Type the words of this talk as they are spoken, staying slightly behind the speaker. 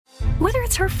Whether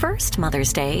it's her first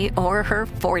Mother's Day or her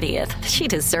 40th, she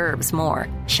deserves more.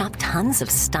 Shop tons of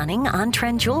stunning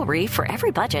on-trend jewelry for every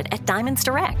budget at Diamonds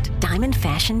Direct. Diamond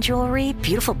fashion jewelry,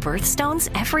 beautiful birthstones,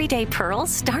 everyday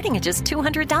pearls starting at just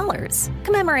 $200.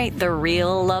 Commemorate the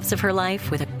real loves of her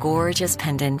life with a gorgeous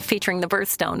pendant featuring the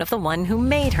birthstone of the one who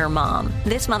made her mom.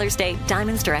 This Mother's Day,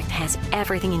 Diamonds Direct has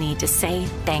everything you need to say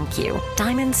thank you.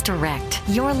 Diamonds Direct.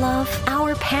 Your love,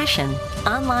 our passion.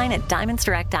 Online at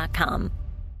diamondsdirect.com.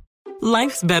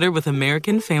 Life's better with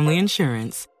American Family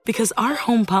Insurance because our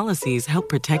home policies help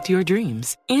protect your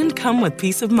dreams and come with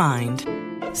peace of mind.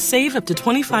 Save up to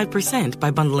 25% by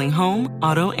bundling home,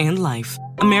 auto, and life.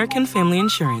 American Family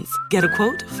Insurance. Get a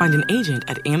quote, find an agent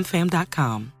at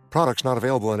amfam.com. Products not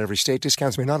available in every state.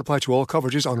 Discounts may not apply to all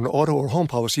coverages on an auto or home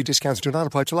policy. Discounts do not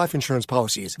apply to life insurance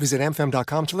policies. Visit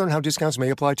amfam.com to learn how discounts may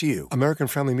apply to you. American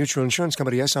Family Mutual Insurance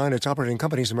Company, S.I. and its operating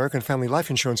companies, American Family Life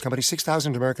Insurance Company,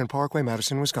 6000 American Parkway,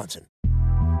 Madison, Wisconsin.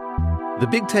 The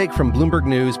Big Take from Bloomberg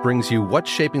News brings you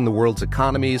what's shaping the world's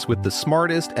economies with the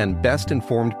smartest and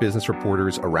best-informed business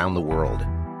reporters around the world.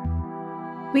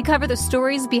 We cover the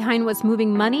stories behind what's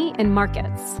moving money and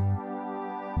markets,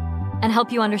 and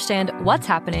help you understand what's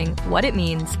happening, what it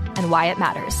means, and why it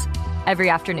matters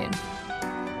every afternoon.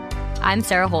 I'm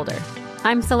Sarah Holder.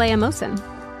 I'm Saleha Mohsin.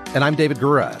 And I'm David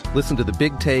Gura. Listen to The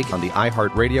Big Take on the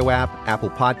iHeartRadio app,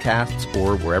 Apple Podcasts,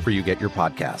 or wherever you get your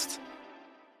podcasts.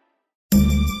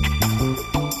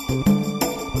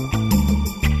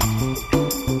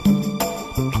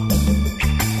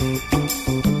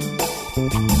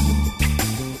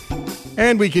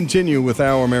 And we continue with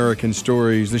Our American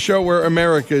Stories, the show where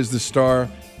America is the star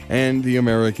and the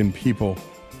American people.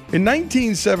 In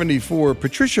 1974,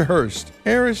 Patricia Hearst,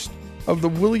 heiress of the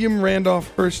William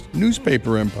Randolph Hearst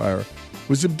newspaper empire,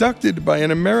 was abducted by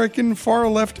an American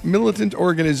far-left militant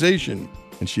organization,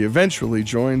 and she eventually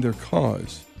joined their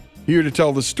cause. Here to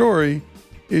tell the story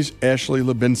is Ashley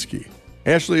Lubinsky.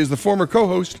 Ashley is the former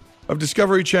co-host of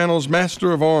Discovery Channel's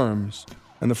Master of Arms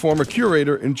and the former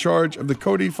curator in charge of the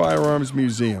Cody Firearms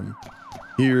Museum.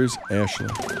 Here's Ashley.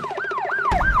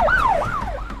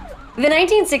 The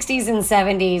 1960s and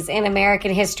 70s in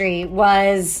American history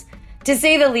was, to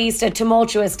say the least, a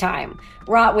tumultuous time,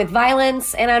 wrought with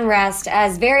violence and unrest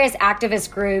as various activist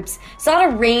groups sought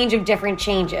a range of different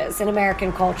changes in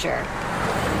American culture.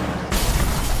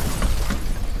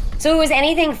 So it was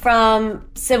anything from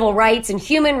civil rights and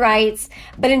human rights,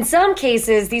 but in some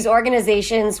cases, these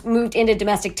organizations moved into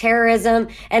domestic terrorism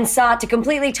and sought to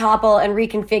completely topple and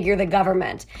reconfigure the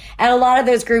government. And a lot of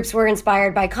those groups were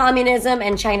inspired by communism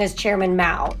and China's Chairman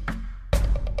Mao.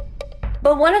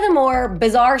 But one of the more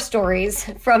bizarre stories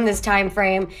from this time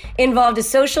frame involved a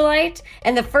socialite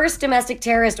and the first domestic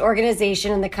terrorist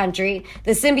organization in the country,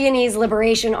 the Symbionese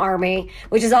Liberation Army,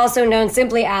 which is also known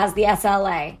simply as the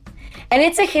SLA. And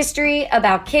it's a history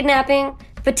about kidnapping,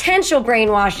 potential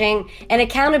brainwashing, and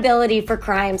accountability for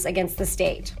crimes against the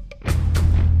state.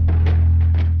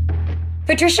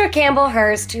 Patricia Campbell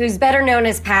Hearst, who's better known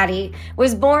as Patty,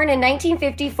 was born in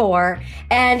 1954,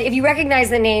 and if you recognize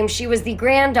the name, she was the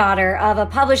granddaughter of a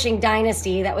publishing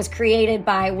dynasty that was created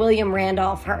by William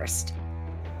Randolph Hearst.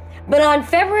 But on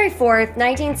February 4th,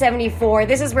 1974,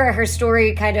 this is where her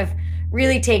story kind of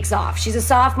really takes off. She's a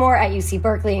sophomore at UC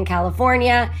Berkeley in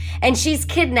California, and she's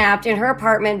kidnapped in her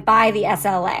apartment by the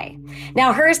SLA.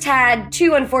 Now, Hearst had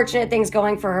two unfortunate things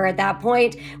going for her at that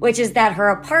point, which is that her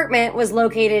apartment was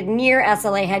located near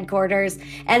SLA headquarters,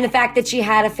 and the fact that she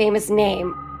had a famous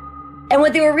name. And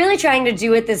what they were really trying to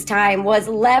do at this time was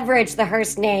leverage the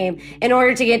Hearst name in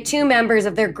order to get two members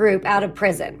of their group out of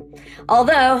prison.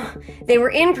 Although they were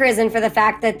in prison for the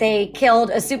fact that they killed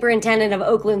a superintendent of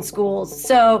Oakland schools.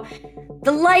 So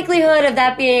the likelihood of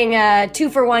that being a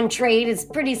 2-for-1 trade is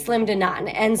pretty slim to none.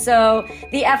 And so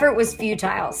the effort was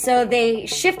futile. So they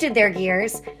shifted their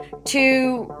gears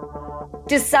to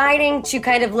deciding to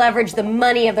kind of leverage the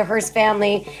money of the Hearst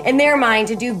family in their mind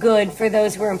to do good for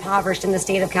those who are impoverished in the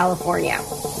state of California.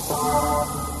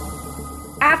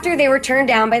 After they were turned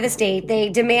down by the state, they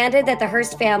demanded that the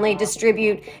Hearst family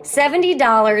distribute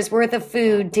 $70 worth of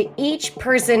food to each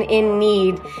person in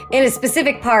need in a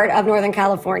specific part of Northern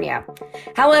California.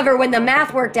 However, when the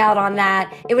math worked out on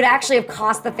that, it would actually have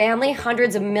cost the family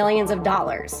hundreds of millions of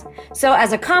dollars. So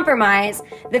as a compromise,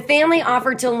 the family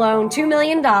offered to loan $2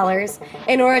 million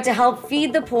in order to help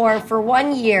feed the poor for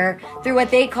 1 year through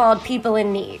what they called People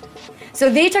in Need. So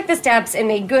they took the steps and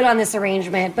made good on this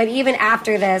arrangement, but even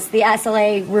after this, the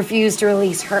SLA refused to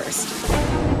release Hearst.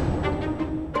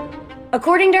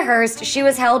 According to Hearst, she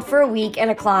was held for a week in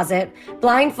a closet,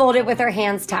 blindfolded with her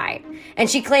hands tied. And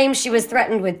she claims she was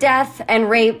threatened with death and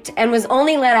raped and was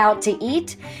only let out to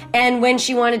eat and when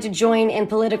she wanted to join in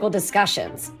political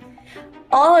discussions.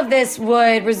 All of this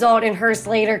would result in Hearst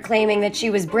later claiming that she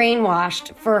was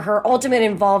brainwashed for her ultimate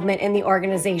involvement in the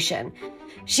organization.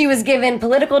 She was given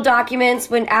political documents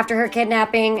after her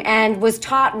kidnapping and was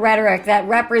taught rhetoric that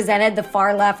represented the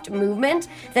far-left movement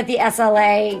that the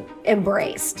SLA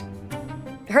embraced.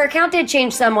 Her account did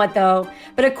change somewhat, though,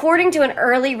 but according to an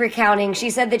early recounting, she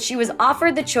said that she was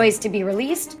offered the choice to be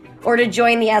released or to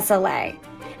join the SLA.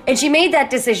 And she made that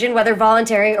decision, whether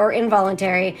voluntary or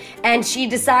involuntary, and she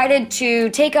decided to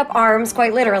take up arms,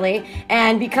 quite literally,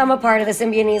 and become a part of the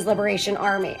Symbionese Liberation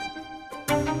Army.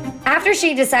 After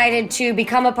she decided to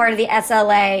become a part of the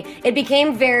SLA, it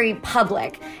became very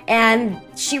public, and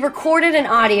she recorded an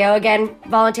audio, again,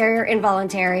 voluntary or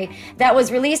involuntary, that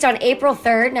was released on April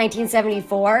 3rd,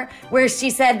 1974, where she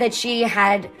said that she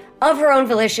had, of her own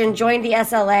volition, joined the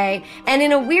SLA, and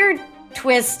in a weird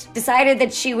twist, decided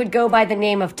that she would go by the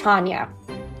name of Tanya.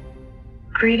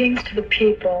 Greetings to the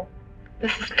people.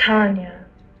 This is Tanya.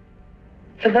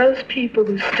 For those people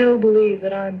who still believe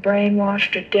that I'm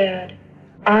brainwashed or dead,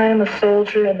 I am a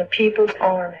soldier in the People's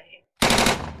Army.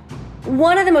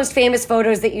 One of the most famous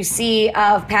photos that you see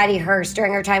of Patty Hearst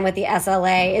during her time with the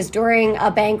SLA is during a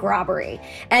bank robbery.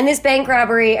 And this bank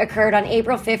robbery occurred on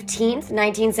April 15th,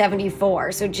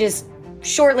 1974, so just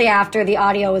shortly after the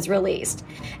audio was released.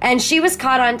 And she was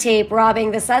caught on tape robbing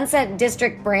the Sunset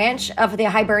District branch of the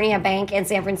Hibernia Bank in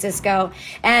San Francisco,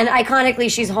 and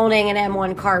iconically, she's holding an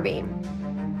M1 carbine.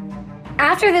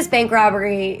 After this bank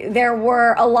robbery, there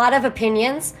were a lot of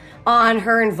opinions on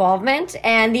her involvement,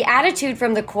 and the attitude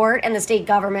from the court and the state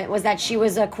government was that she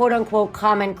was a quote-unquote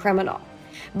common criminal.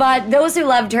 But those who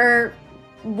loved her,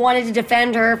 wanted to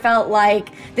defend her, felt like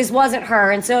this wasn't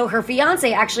her, and so her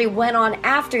fiancé actually went on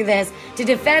after this to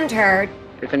defend her.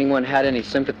 If anyone had any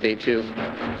sympathy to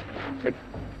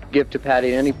give to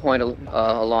Patty at any point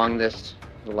along the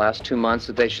last 2 months,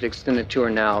 that they should extend it to her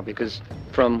now, because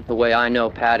from the way I know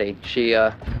Patty, she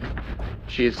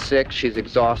is sick, she's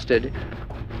exhausted,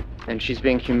 and she's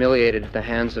being humiliated at the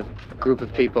hands of a group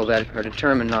of people that are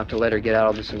determined not to let her get out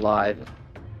of this alive.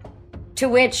 To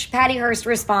which Patty Hearst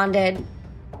responded,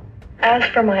 As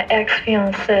for my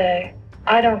ex-fiancé,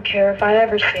 I don't care if I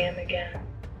ever see him again.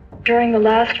 During the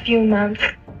last few months,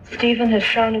 Stephen has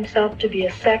shown himself to be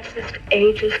a sexist,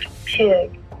 ageist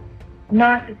pig.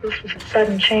 Not that this was a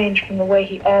sudden change from the way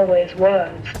he always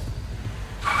was.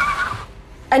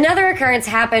 Another occurrence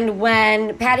happened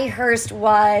when Patty Hearst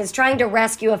was trying to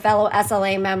rescue a fellow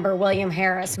SLA member, William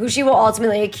Heiress, who she will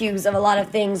ultimately accuse of a lot of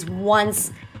things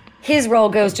once his role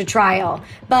goes to trial.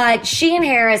 But she and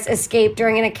Heiress escaped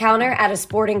during an encounter at a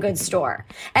sporting goods store.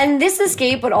 And this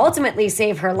escape would ultimately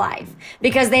save her life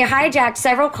because they hijacked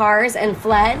several cars and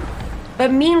fled.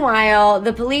 But meanwhile,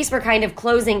 the police were kind of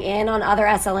closing in on other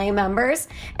SLA members,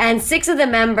 and 6 of the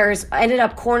members ended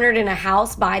up cornered in a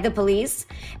house by the police.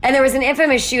 And there was an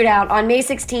infamous shootout on May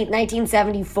 16,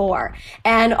 1974,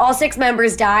 and all 6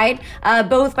 members died,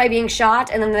 both by being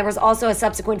shot, and then there was also a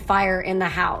subsequent fire in the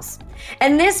house.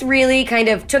 And this really kind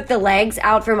of took the legs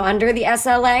out from under the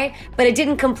SLA, but it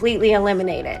didn't completely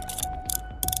eliminate it.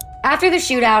 After the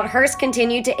shootout, Hearst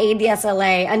continued to aid the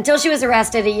SLA until she was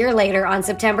arrested a year later on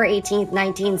September 18,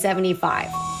 1975.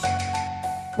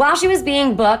 While she was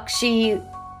being booked, she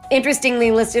interestingly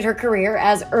listed her career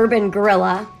as urban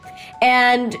guerrilla.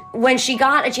 And when she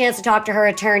got a chance to talk to her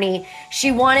attorney,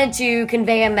 she wanted to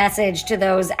convey a message to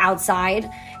those outside.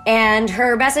 And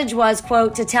her message was,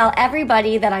 quote, to tell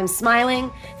everybody that I'm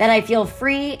smiling, that I feel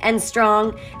free and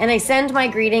strong, and I send my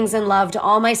greetings and love to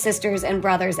all my sisters and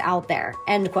brothers out there,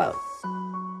 end quote.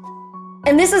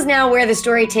 And this is now where the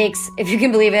story takes, if you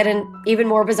can believe it, an even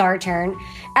more bizarre turn.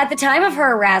 At the time of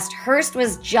her arrest, Hearst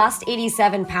was just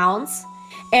 87 pounds.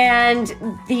 And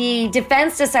the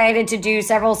defense decided to do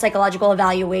several psychological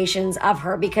evaluations of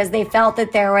her because they felt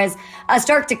that there was a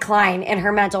stark decline in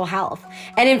her mental health.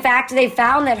 And in fact, they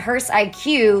found that Hearst's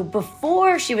IQ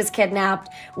before she was kidnapped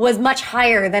was much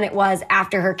higher than it was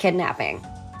after her kidnapping.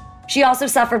 She also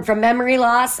suffered from memory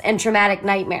loss and traumatic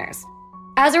nightmares.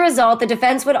 As a result, the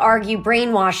defense would argue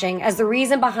brainwashing as the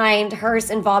reason behind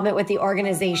Hearst's involvement with the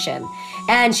organization.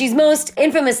 And she's most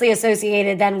infamously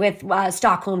associated then with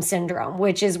Stockholm Syndrome,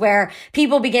 which is where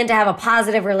people begin to have a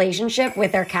positive relationship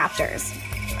with their captors.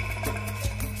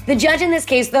 The judge in this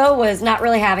case, though, was not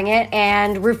really having it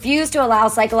and refused to allow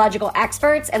psychological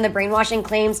experts and the brainwashing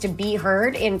claims to be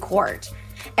heard in court.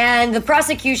 And the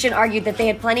prosecution argued that they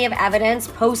had plenty of evidence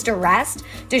post-arrest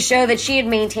to show that she had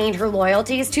maintained her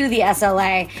loyalties to the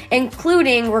SLA,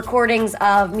 including recordings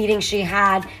of meetings she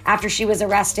had after she was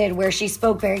arrested where she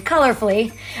spoke very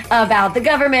colorfully about the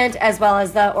government as well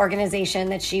as the organization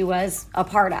that she was a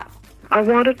part of. I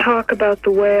want to talk about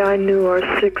the way I knew our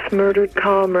 6 murdered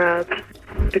comrades,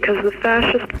 because the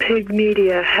fascist pig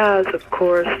media has, of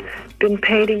course, been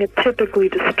painting a typically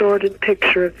distorted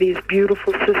picture of these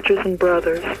beautiful sisters and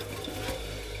brothers.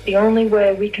 The only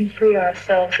way we can free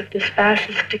ourselves of this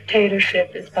fascist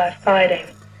dictatorship is by fighting,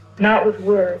 not with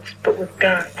words, but with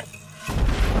guns.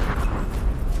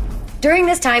 During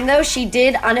this time, though, she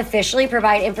did unofficially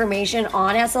provide information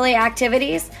on SLA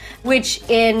activities, which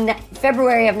in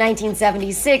February of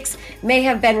 1976 may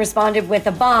have been responded with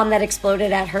a bomb that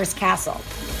exploded at Hearst Castle.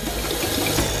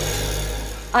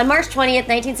 On March 20th,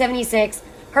 1976,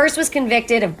 Hearst was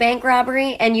convicted of bank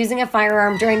robbery and using a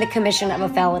firearm during the commission of a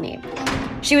felony.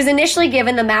 She was initially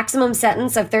given the maximum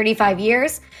sentence of 35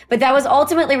 years, but that was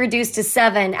ultimately reduced to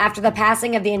 7 after the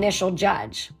passing of the initial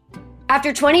judge.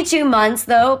 After 22 months,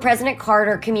 though, President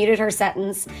Carter commuted her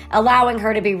sentence, allowing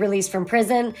her to be released from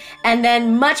prison. And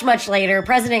then much, much later,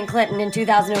 President Clinton in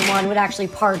 2001 would actually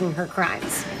pardon her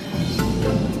crimes.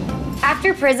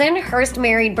 After prison, Hearst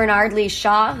married Bernard Lee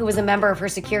Shaw, who was a member of her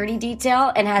security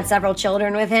detail and had several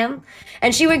children with him.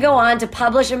 And she would go on to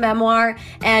publish a memoir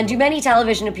and do many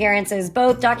television appearances,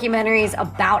 both documentaries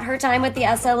about her time with the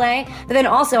SLA, but then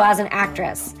also as an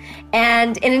actress.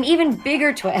 And in an even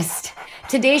bigger twist,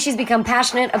 today she's become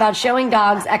passionate about showing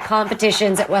dogs at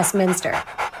competitions at Westminster.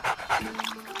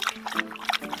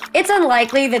 It's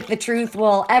unlikely that the truth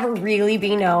will ever really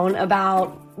be known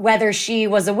about whether she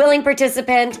was a willing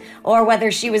participant or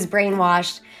whether she was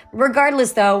brainwashed.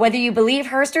 Regardless, though, whether you believe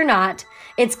Hearst or not,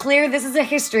 it's clear this is a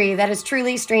history that is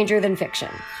truly stranger than fiction.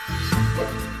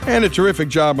 And a terrific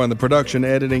job on the production,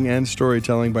 editing, and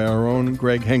storytelling by our own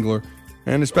Greg Hengler.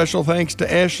 And a special thanks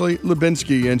to Ashley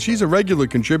Lubinsky, and she's a regular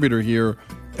contributor here.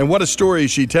 And what a story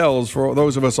she tells for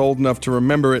those of us old enough to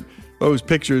remember it. Those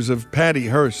pictures of Patty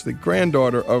Hearst, the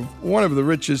granddaughter of one of the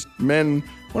richest men,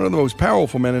 one of the most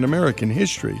powerful men in American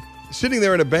history, sitting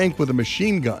there in a bank with a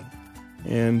machine gun.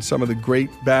 And some of the great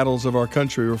battles of our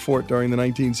country were fought during the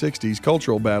 1960s,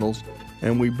 cultural battles,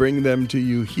 and we bring them to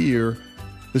you here.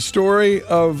 The story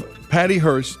of Patty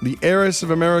Hearst, the heiress of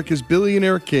America's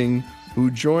billionaire king, who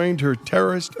joined her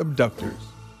terrorist abductors,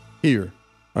 here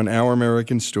on Our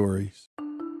American Stories.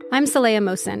 I'm Saleha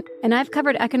Mohsen, and I've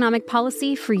covered economic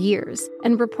policy for years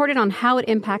and reported on how it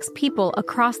impacts people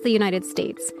across the United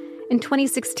States. In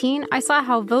 2016, I saw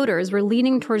how voters were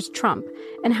leaning towards Trump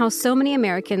and how so many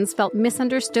Americans felt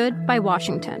misunderstood by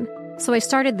Washington. So I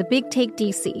started The Big Take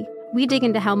DC. We dig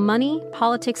into how money,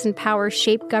 politics, and power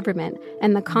shape government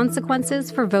and the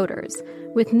consequences for voters.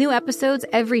 With new episodes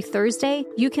every Thursday,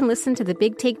 you can listen to The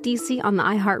Big Take DC on the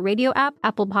iHeartRadio app,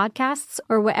 Apple Podcasts,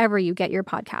 or wherever you get your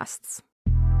podcasts.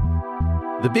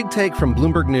 The Big Take from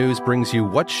Bloomberg News brings you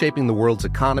what's shaping the world's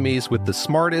economies with the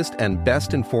smartest and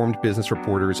best-informed business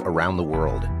reporters around the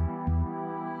world.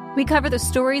 We cover the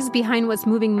stories behind what's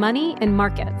moving money and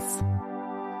markets,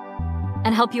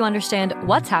 and help you understand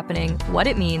what's happening, what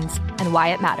it means, and why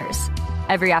it matters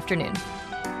every afternoon.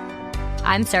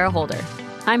 I'm Sarah Holder.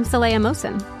 I'm Saleha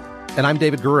Mohsen. And I'm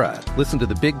David Gura. Listen to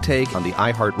The Big Take on the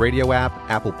iHeartRadio app,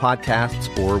 Apple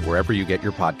Podcasts, or wherever you get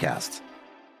your podcasts.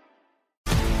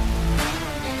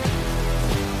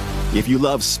 If you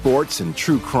love sports and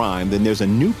true crime, then there's a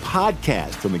new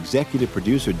podcast from executive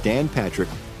producer Dan Patrick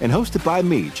and hosted by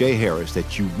me, Jay Harris,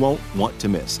 that you won't want to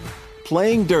miss.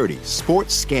 Playing Dirty: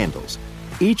 Sports Scandals.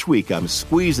 Each week, I'm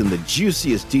squeezing the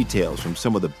juiciest details from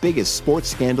some of the biggest sports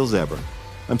scandals ever.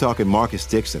 I'm talking Marcus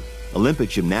Dixon, Olympic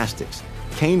gymnastics,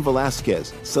 Cain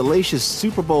Velasquez, salacious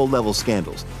Super Bowl-level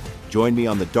scandals. Join me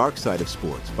on the dark side of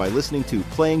sports by listening to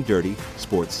Playing Dirty: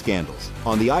 Sports Scandals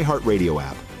on the iHeartRadio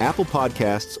app, Apple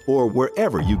Podcasts, or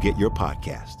wherever you get your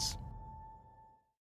podcasts.